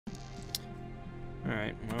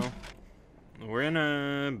Alright, well, we're in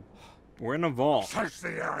a vault. Search the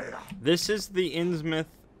area. This is the Innsmouth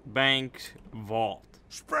Bank vault.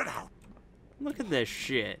 Spread out. Look at this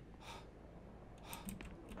shit.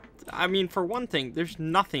 I mean, for one thing, there's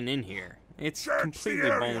nothing in here. It's completely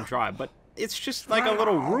bone dry, but it's just like a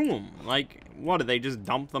little room. Like, what, did they just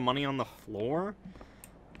dump the money on the floor?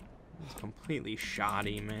 It's completely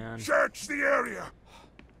shoddy, man. Search the area.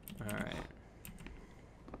 Alright.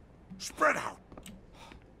 Spread out.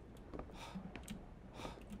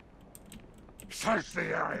 Search the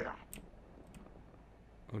area.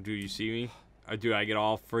 Oh, dude, you see me? Dude, I get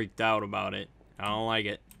all freaked out about it. I don't like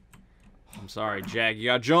it. I'm sorry, Jack. You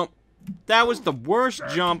gotta jump. That was the worst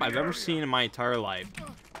jump I've ever seen in my entire life.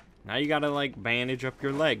 Now you gotta, like, bandage up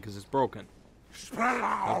your leg because it's broken. Spread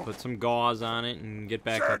out. I'll put some gauze on it and get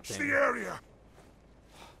back up Search there. the area.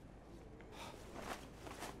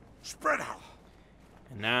 Spread out.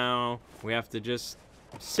 And now we have to just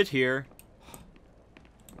sit here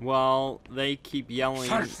while they keep yelling,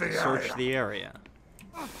 search the area.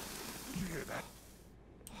 You hear that?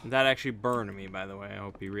 That actually burned me, by the way. I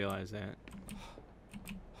hope you realize that.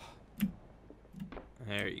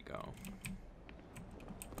 There you go.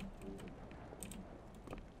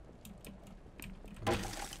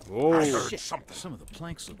 Whoa. I heard something. Some of the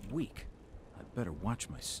planks look weak. I'd better watch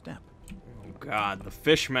my step. Oh god, the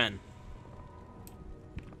fishmen.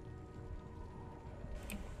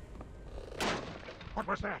 What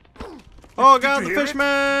was that? Oh god, Did the you hear it?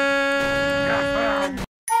 fishmen!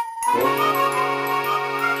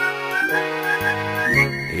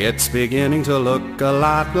 It's beginning to look a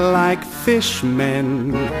lot like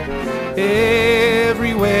fishmen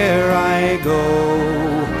everywhere I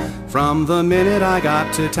go. From the minute I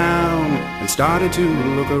got to town and started to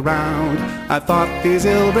look around, I thought these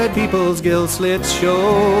ill-bred people's gill slits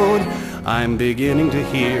showed. I'm beginning to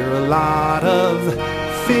hear a lot of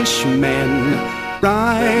fishmen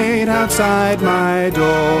right outside my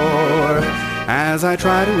door. As I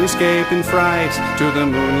try to escape in fright to the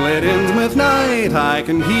moonlit Innsmouth night, I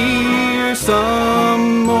can hear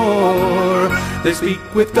some more. They speak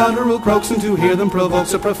with guttural croaks, and to hear them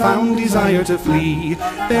provokes a profound desire to flee.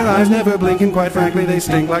 Their eyes never blink, and quite frankly they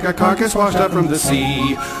stink like a carcass washed up from the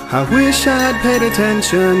sea. I wish I'd paid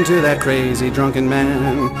attention to that crazy drunken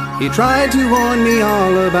man. He tried to warn me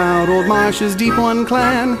all about old Marsh's Deep One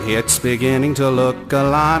clan. It's beginning to look a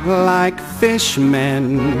lot like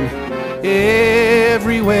fishmen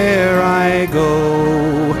everywhere I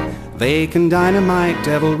go. They can dynamite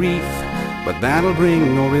Devil Reef, but that'll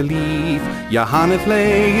bring no relief.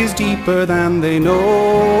 Yohanifle is deeper than they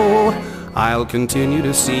know. I'll continue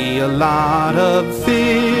to see a lot of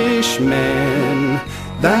fishmen,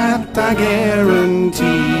 that I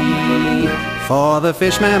guarantee. For the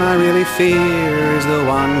fishman I really fear is the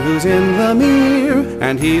one who's in the mirror,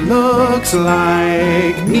 and he looks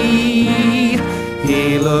like me.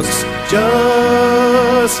 He looks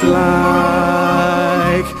just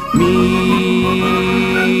like me.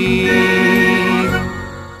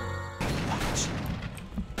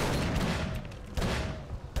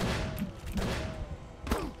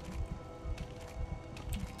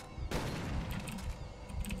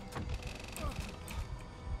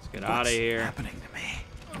 Let's get out of here. What's happening to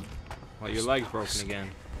me? Well, your leg's broken again.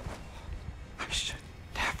 I should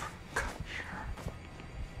never come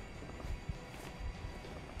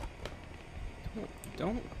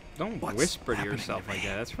here. Don't What's whisper to happening yourself to like me?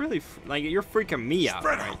 that. That's really like you're freaking me out,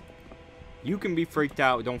 Spread right? out. You can be freaked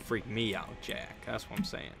out. Don't freak me out, Jack. That's what I'm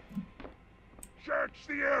saying. Search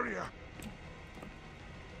the area.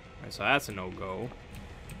 Alright, so that's a no-go.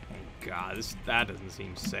 Oh god, that doesn't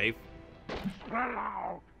seem safe. Spread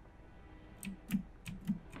out.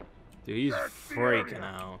 Dude, he's Search the freaking area.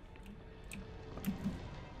 out.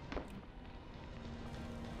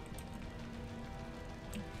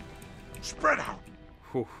 Spread out.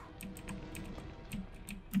 Whew.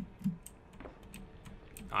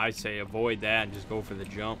 I say avoid that and just go for the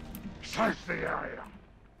jump. Search the area.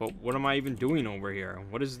 But what am I even doing over here?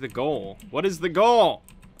 What is the goal? What is the goal?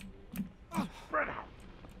 Spread out.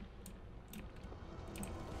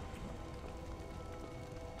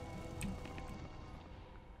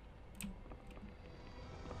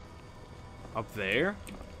 Up there?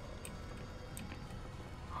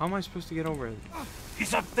 How am I supposed to get over it?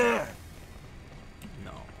 He's up there.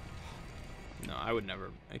 No. No, I would never.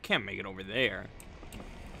 I can't make it over there.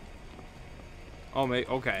 Oh,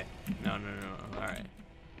 okay. No. Alright.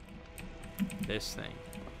 This thing.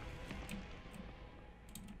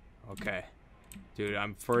 Okay. Dude,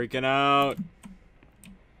 I'm freaking out.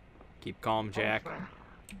 Keep calm, Jack.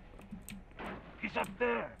 He's up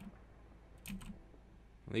there.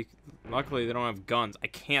 Luckily, they don't have guns. I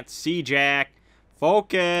can't see, Jack.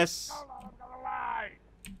 Focus. Hold on, I'm gonna lie.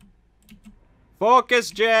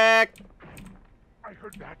 Focus, Jack. I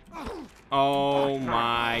heard that. Oh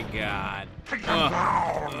my God. Take him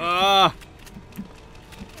down.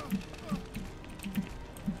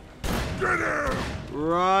 Get him.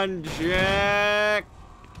 Run, Jack.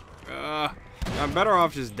 I'm better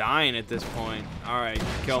off just dying at this point. All right,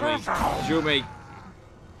 kill me. Shoot me.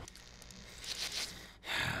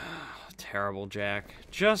 Terrible, Jack.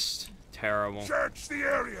 Just terrible. Search the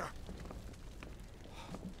area.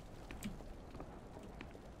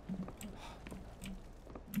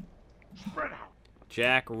 Spread out.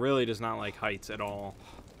 Jack really does not like heights at all.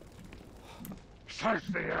 Search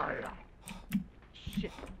the area.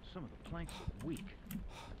 Shit, some of the planks look weak. I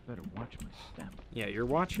better watch my step. Yeah, you're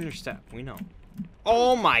watching your step. We know.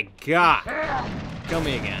 Oh my God. Kill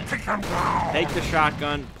me again. Take him down. Take the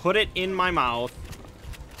shotgun. Put it in my mouth.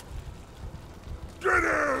 Get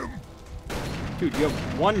him. Dude, you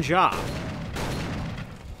have one job.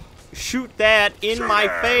 Shoot that in Shoot my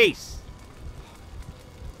him. face.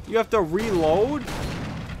 You have to reload?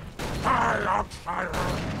 Fire, outsider.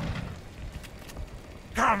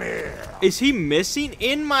 Come here. Is he missing?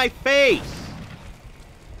 In my face.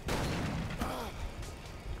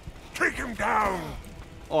 Take him down.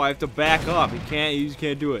 Oh, I have to back up. He just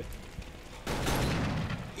can't do it.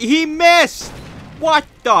 He missed! What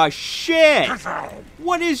the shit? Get out.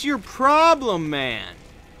 What is your problem, man?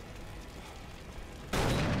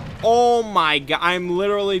 Oh my God, I'm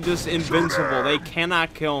literally just invincible. They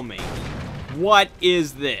cannot kill me. What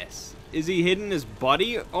is this? Is he hitting his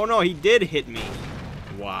buddy? Oh no, he did hit me.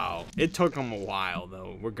 Wow. It took him a while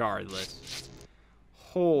though, regardless.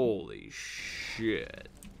 Holy shit.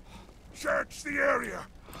 Search the area.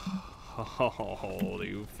 Oh,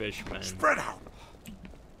 you fishmen. Spread out.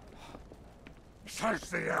 Search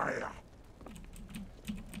the area.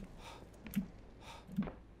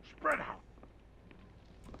 Spread out.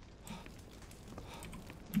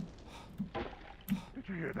 Did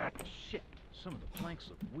you hear that? Shit, some of the planks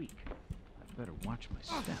look weak. I better watch my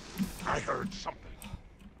step. I heard something.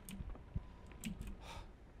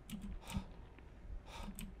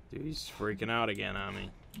 Dude, he's freaking out again on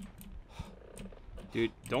me.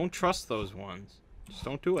 Dude, don't trust those ones. Just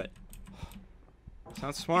don't do it. It's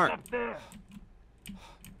not smart. Up there.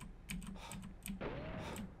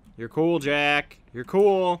 You're cool, Jack. You're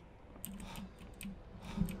cool.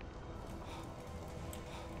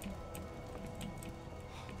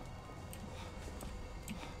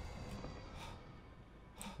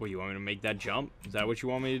 What, you want me to make that jump? Is that what you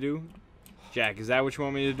want me to do? Jack, is that what you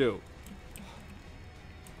want me to do?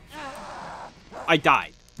 I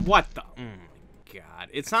died. What the? Oh my God.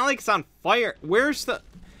 It's not like it's on fire. Where's the...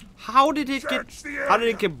 How did it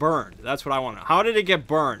get burned? That's what I want to know. How did it get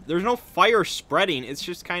burned? There's no fire spreading. It's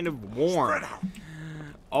just kind of warm. Spread out.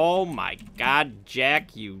 Oh my God,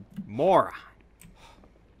 Jack, you moron.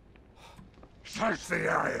 Search the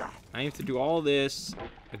area. I have to do all this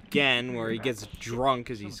again where he gets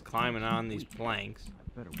drunk as he's climbing on these planks.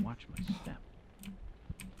 I better watch my step.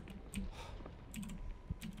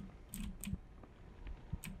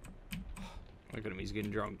 Look at him, he's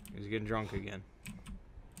getting drunk. He's getting drunk again.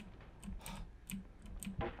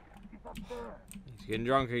 He's getting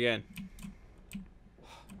drunk again.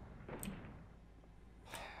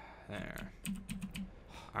 There.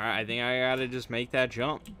 Alright, I think I gotta just make that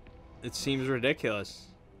jump. It seems ridiculous.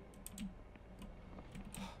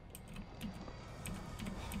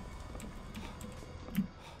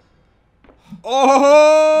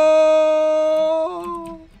 Oh!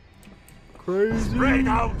 Crazy. Spread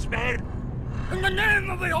out, men. In the name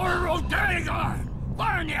of the Order of Dagon,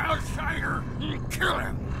 find the outsider and kill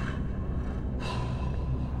him. I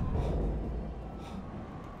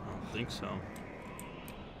don't think so.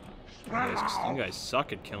 Spread out. You guys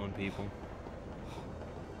suck at killing people.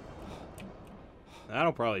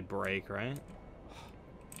 That'll probably break, right?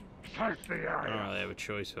 Search the I don't area. really have a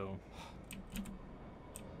choice, so.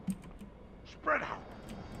 Spread out.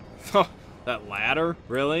 That ladder?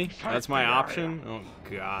 Really? That's my the area. option? Oh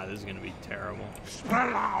God, this is gonna be terrible.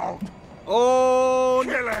 Spread out. Oh!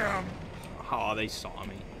 Kill him. Oh, they saw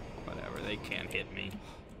me. Whatever, they can't hit me.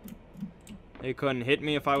 They couldn't hit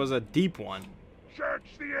me if I was a deep one. Search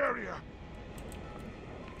the area.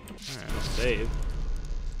 Alright, I'll save.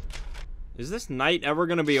 Is this night ever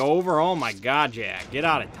gonna be over? Oh my God, Jack. Get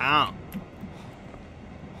out of town.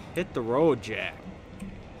 Hit the road, Jack.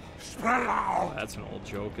 Spread out. That's an old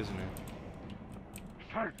joke, isn't it?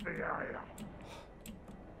 Search the area.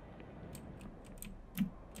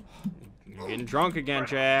 You're getting drunk again,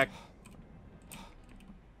 Jack.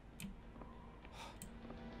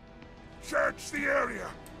 Search the area.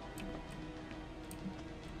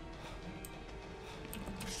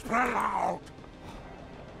 Spread out.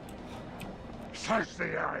 Search the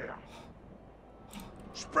area.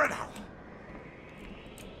 Spread out.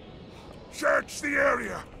 Search the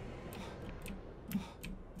area.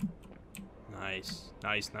 Nice.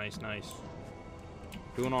 Nice, nice, nice.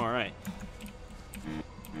 Doing alright.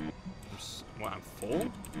 What, I'm full?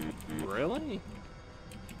 Really?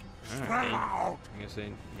 Alright. I guess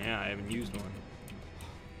yeah, I haven't used one.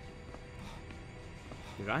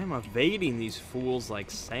 Dude, I am evading these fools like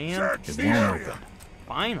sand. Search the area.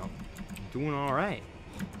 Find them. I'm doing alright.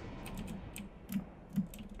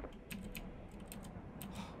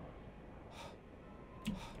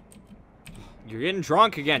 You're getting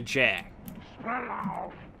drunk again, Jack. Spread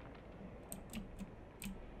out.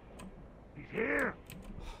 He's here.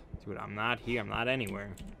 Dude, I'm not here. I'm not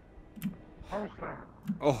anywhere. Who's there?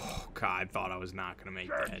 Oh, God, I thought I was not going to make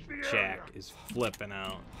that. Jack is flipping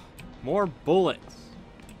out. More bullets.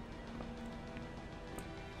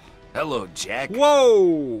 Hello, Jack.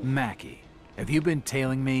 Whoa! Mackie, have you been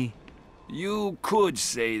tailing me? You could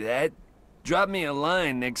say that. Drop me a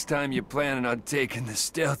line next time you're planning on taking the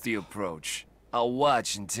stealthy approach. I'll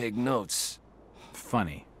watch and take notes.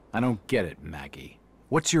 Funny. I don't get it, Mackie.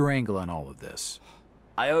 What's your angle on all of this?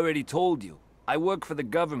 I already told you. I work for the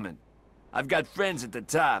government. I've got friends at the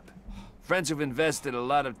top. Friends who've invested a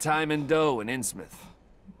lot of time and dough in Innsmouth.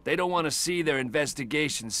 They don't want to see their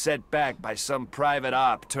investigation set back by some private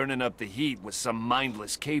op turning up the heat with some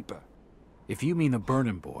mindless caper. If you mean the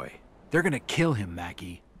Burnin' Boy, they're gonna kill him,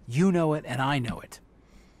 Mackie. You know it, and I know it.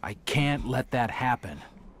 I can't let that happen.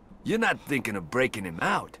 You're not thinking of breaking him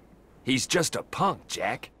out. He's just a punk,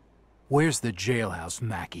 Jack. Where's the jailhouse,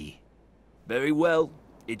 Mackie? Very well.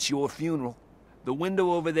 It's your funeral. The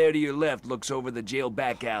window over there to your left looks over the jail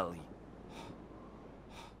back alley.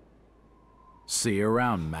 See you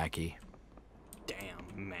around, Mackie.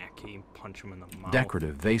 Damn, Mackie. Punch him in the mouth.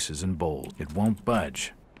 Decorative vases in bold. It won't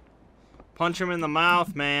budge. Punch him in the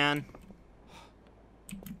mouth, man.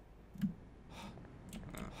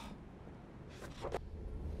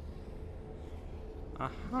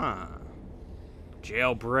 Uh-huh.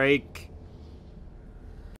 Jailbreak.